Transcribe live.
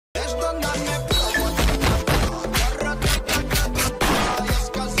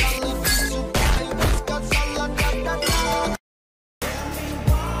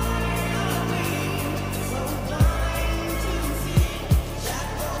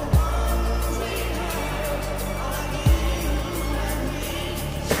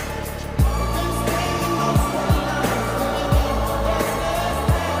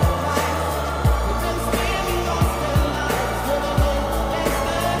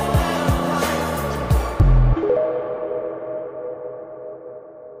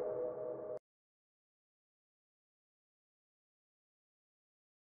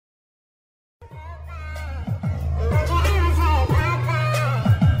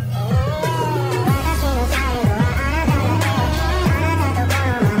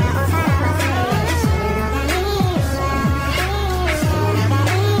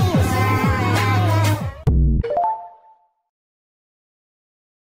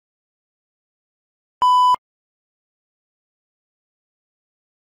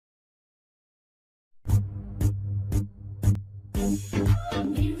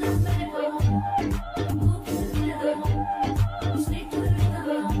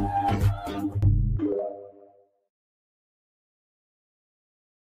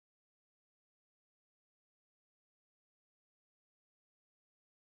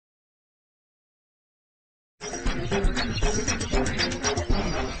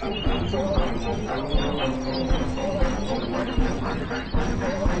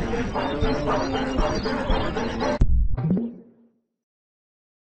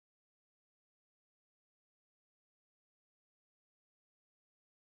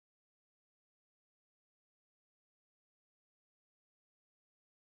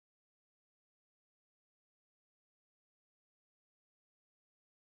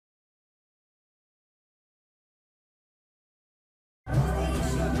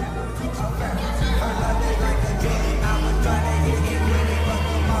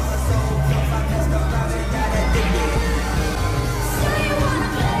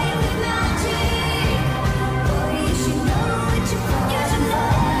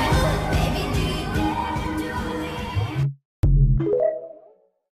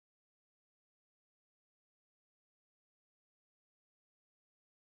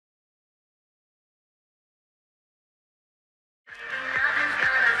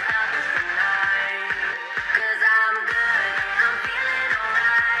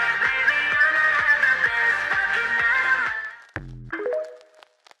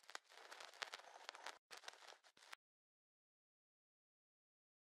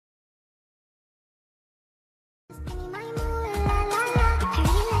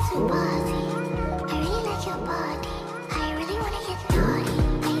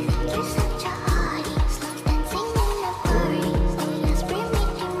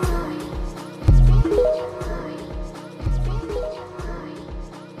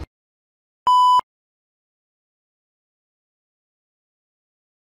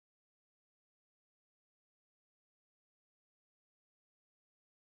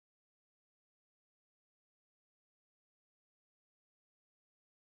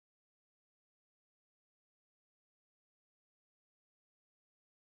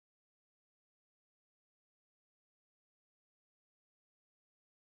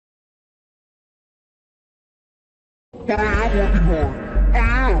But I am working hard.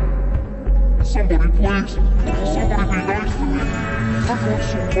 I am. Somebody please. Somebody be nice to me. I've worked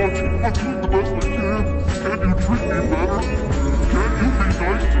so much. I do the best I can. Can you treat me better? Can you be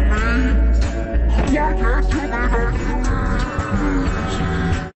nice to me? Why can't you be nice to me?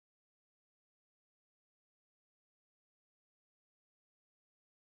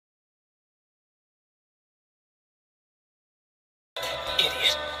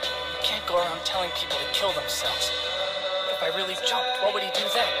 Idiot. You can't go around telling people to kill themselves. What if I really jumped? What would he do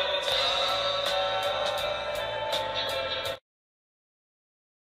then?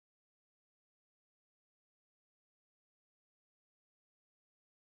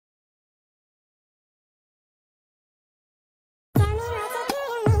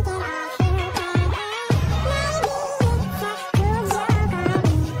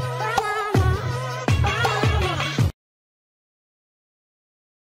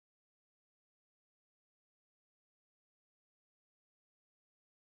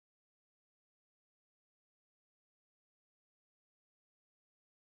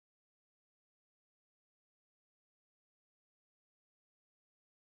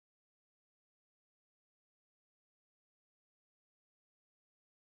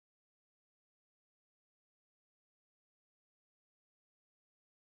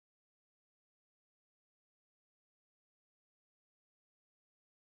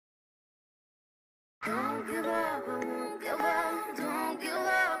 Don't give up, I won't give up. Don't give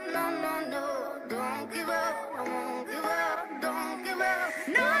up, no, no, no. Don't give up, I won't give up. Don't give up,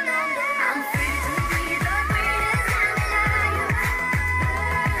 no, no, no. I'm free to be the greatest MHA.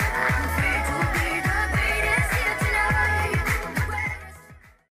 I'm free to be the greatest here tonight. The greatest.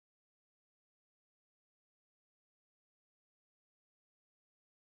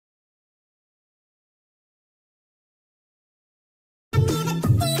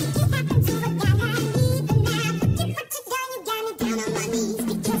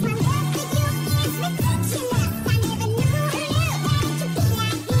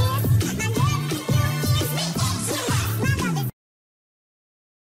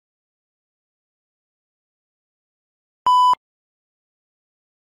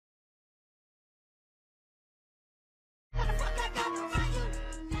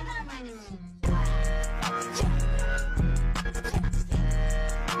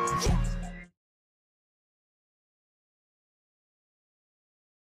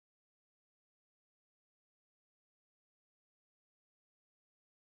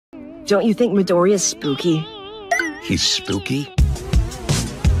 Don't you think Midori is spooky? He's spooky?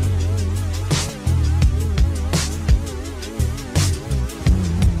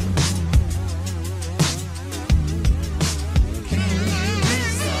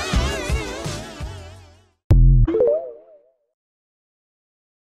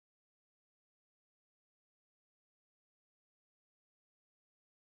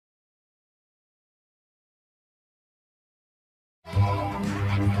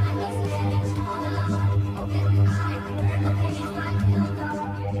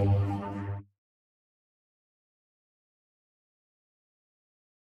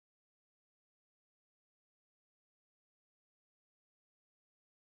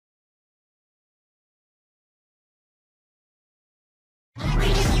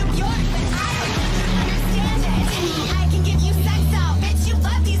 I can give you sex out, bitch, you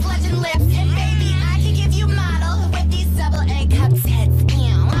love these legend lips. And baby, I can give you model with these double A cup tits.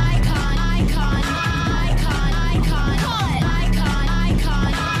 Icon, icon, icon, icon, icon, icon,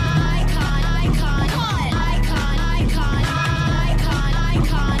 icon, icon, icon,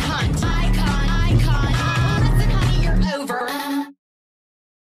 icon, icon, icon. Listen, honey, you're over.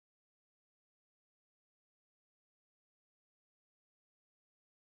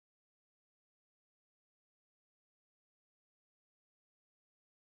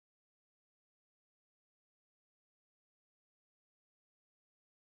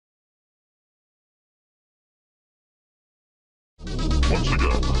 Once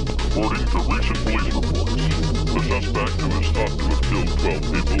again, according to recent police reports, the suspect who is thought to have killed 12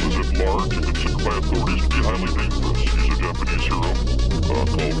 people is at large and considered by authorities to be highly dangerous. He's a Japanese hero called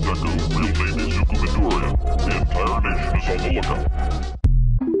Deku. Real name is Midoriya. The entire nation is on the lookout.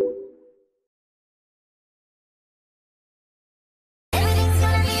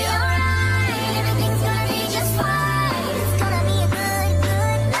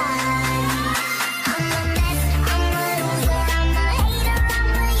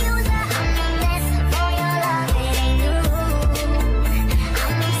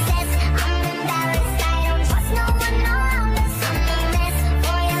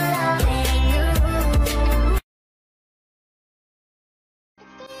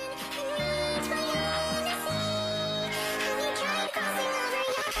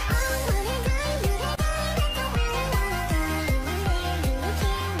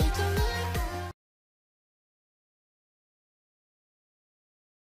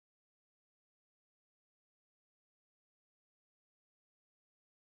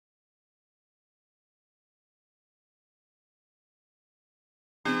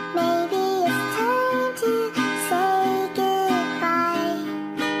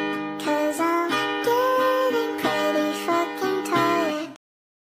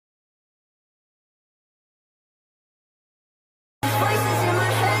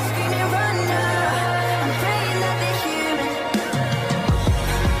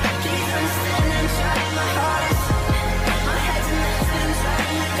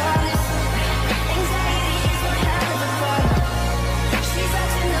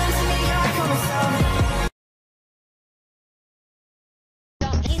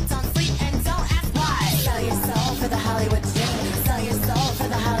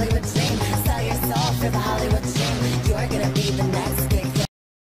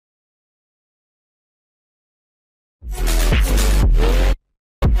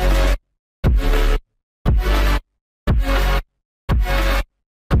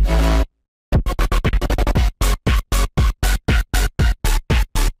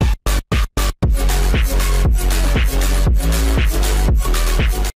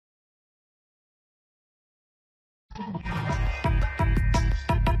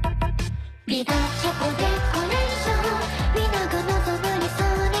 ビタチョコデコレーションみんなが望む理想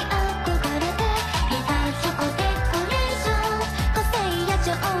に憧れてビタチョコデコレーション個性や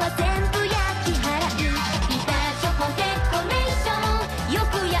情は全部焼き払うビタチョコデコレーション欲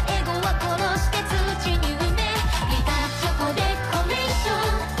やエゴは殺して土に埋めビタチョコデコレーショ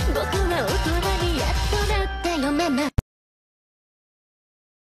ン僕は大人にやっとなって読めない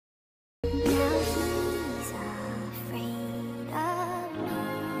Now he's afraid of me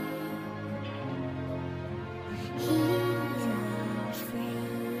He's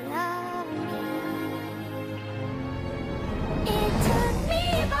afraid of me It took me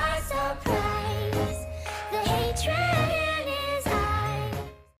by surprise The hatred in his eyes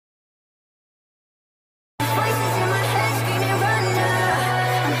Voices in my head screaming run now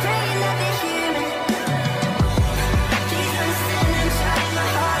I'm praying that they hear me Please understand I'm trying my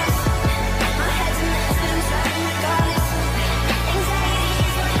hardest My head's a mess but I'm trying regardless Anxiety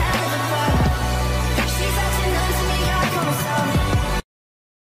is one hell of a problem She's acting on to me, God come solve me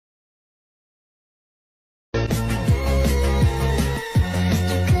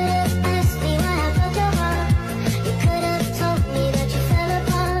You could've asked me why I broke your heart You could've told me that you fell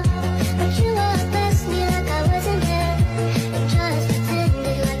apart But you asked me like I wasn't there You just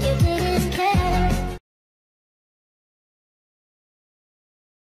pretended like you didn't care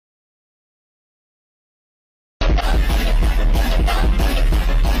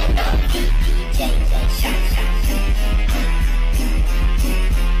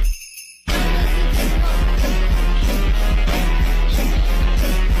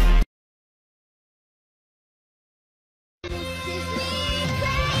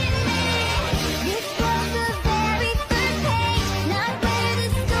This was the very first page, not where the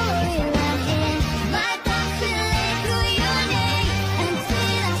story left in. My thoughts relay through your name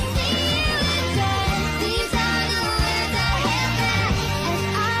until I see you again. These are the words I held back as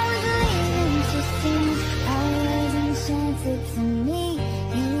I was leaving to sing. I was enchanted to meet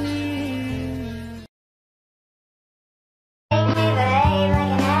you. Make me behave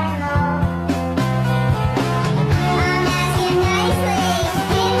like an animal. I'm asking nicely,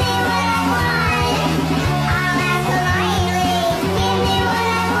 give me what I want. I'll ask politely, give me what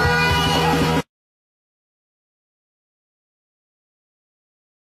I want.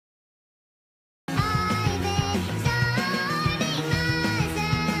 I've been starving myself, barring sin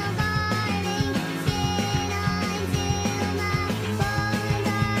until my bones are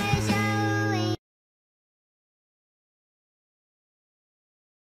showing.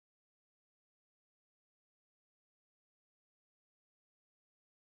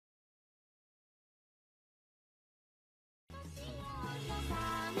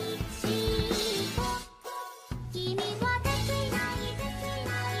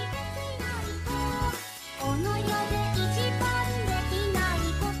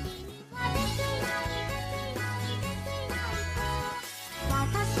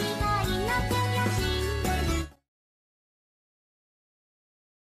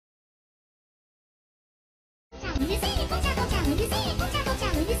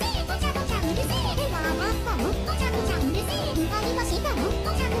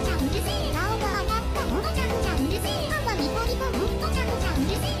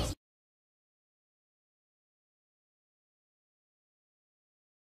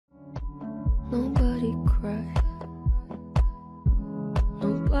 Nobody cried.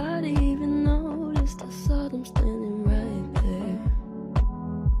 Nobody even noticed. I saw them standing right there.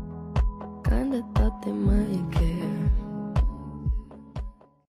 Kinda thought they might care.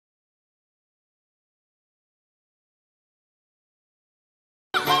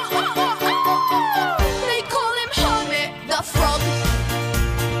 They call him Hermit the Frog.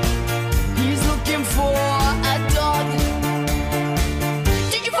 He's looking for a dog.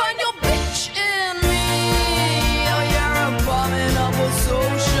 Did you find your bitch in me? Oh, you're abominable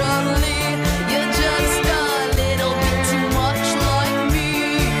socially. You're just a little bit too much like me.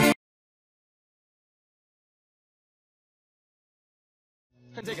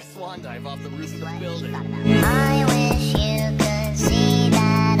 And take a swan dive off the roof of the building. I wish you could see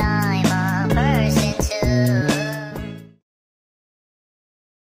that I'm a person too.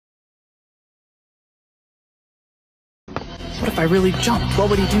 What if I really jumped? What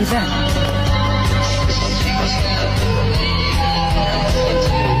would he do then?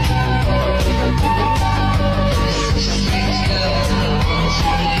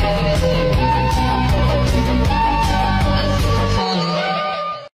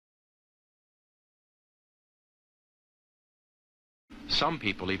 Some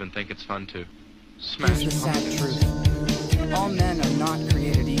people even think it's fun to smash. Here's the sad truth. All men are not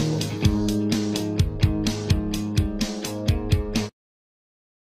created equal.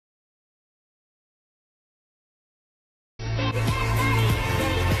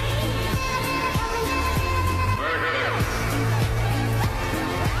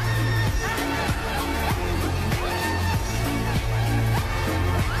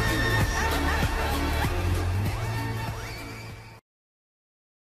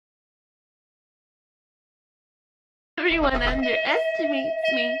 everyone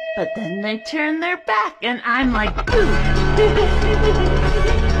underestimates me, but then they turn their back and I'm like, boo.